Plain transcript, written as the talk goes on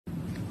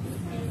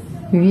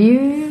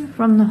View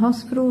from the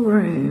hospital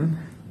room.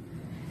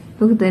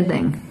 Look at that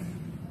thing.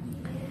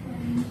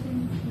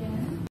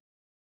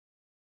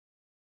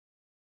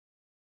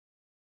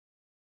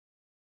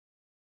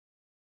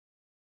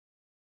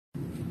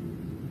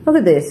 Look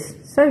at this.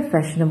 So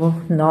fashionable.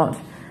 Not.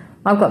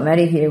 I've got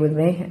Maddie here with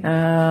me.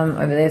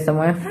 Over there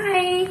somewhere.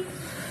 Hi.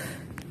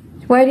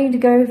 Waiting to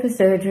go for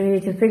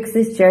surgery to fix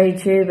this J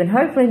tube and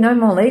hopefully no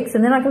more leaks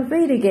and then I can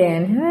feed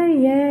again. Hey,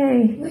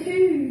 yay.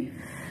 Woohoo.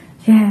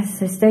 Yeah,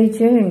 so stay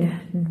tuned.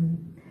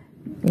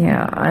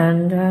 Yeah,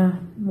 and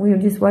we'll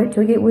just wait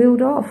till we get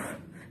wheeled off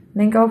and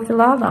then go off to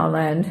La La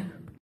Land.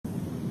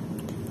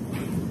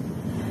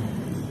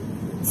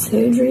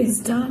 Surgery's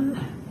done.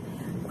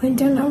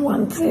 Went in at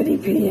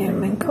 1:30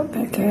 p.m. and got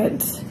back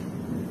at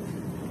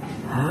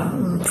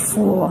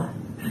 4.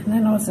 And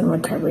then I was in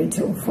recovery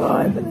till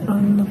 5 and then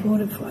on the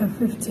board at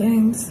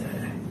 5:15. So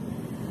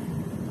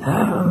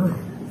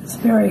it's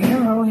very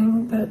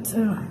harrowing, but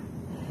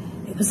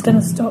he was going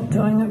to stop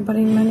doing it, but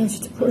he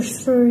managed to push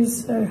through.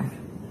 So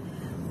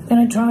we're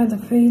going to try the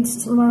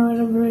feeds tomorrow at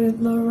a very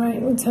low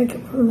rate and take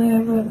it from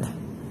there. But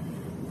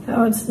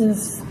now it's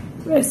just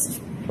rest,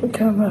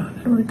 recover,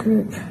 and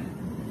recoup.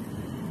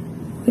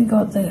 We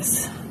got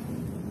this.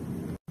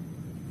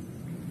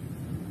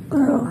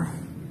 Oh,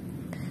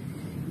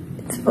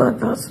 it's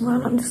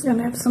 1:05. I'm just going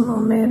to have some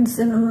more meds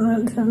in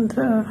it and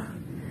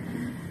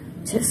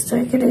just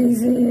take it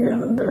easy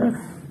and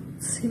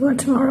see what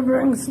tomorrow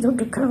brings.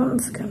 Dr.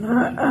 Cohen's going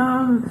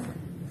to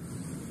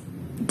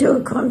do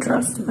a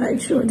contrast to make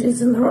sure it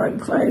is in the right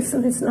place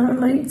and there's no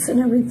leaks and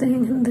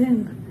everything, and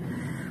then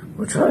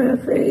we'll try the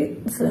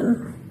feeds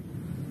and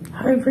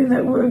hopefully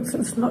that works.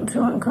 It's not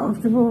too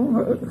uncomfortable,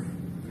 but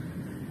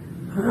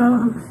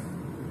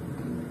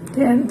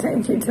yeah, and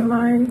thank you to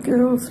my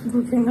girls for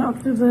looking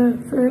after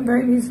the fur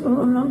babies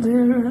while I'm not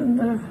there, and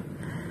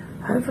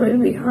hopefully I'll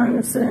be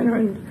home sooner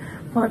and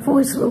my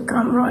voice will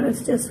come right.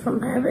 It's just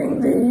from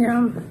having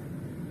the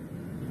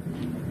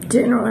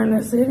general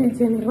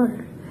anaesthetic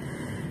anyway.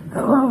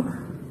 Oh well,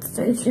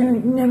 stay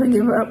tuned, never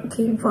give up,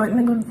 keep fighting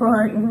the good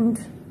fight and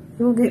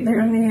you'll get there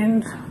in the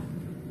end.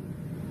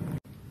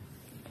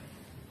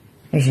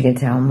 As you can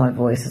tell, my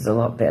voice is a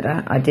lot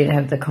better. I did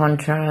have the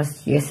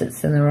contrast. Yes,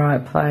 it's in the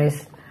right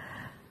place.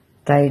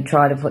 They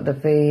tried to put the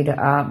feed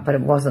up, but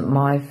it wasn't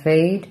my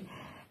feed.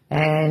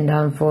 And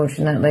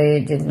unfortunately,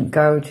 it didn't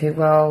go too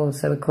well,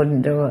 so we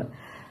couldn't do it.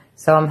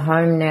 So I'm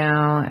home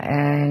now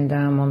and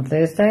on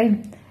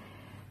Thursday.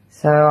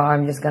 So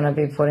I'm just going to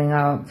be putting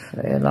up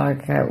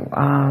like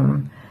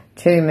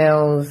 2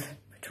 mils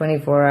for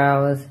 24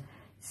 hours,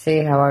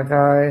 see how I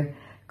go,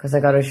 because I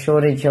got a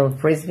shortage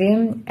of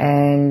Frisbian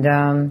and...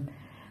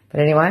 but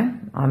anyway,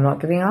 I'm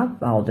not giving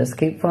up. I'll just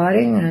keep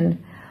fighting,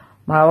 and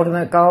my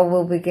ultimate goal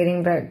will be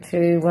getting back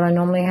to what I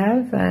normally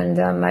have and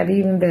maybe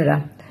even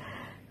better.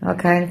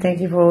 Okay, and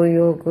thank you for all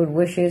your good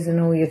wishes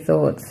and all your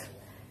thoughts.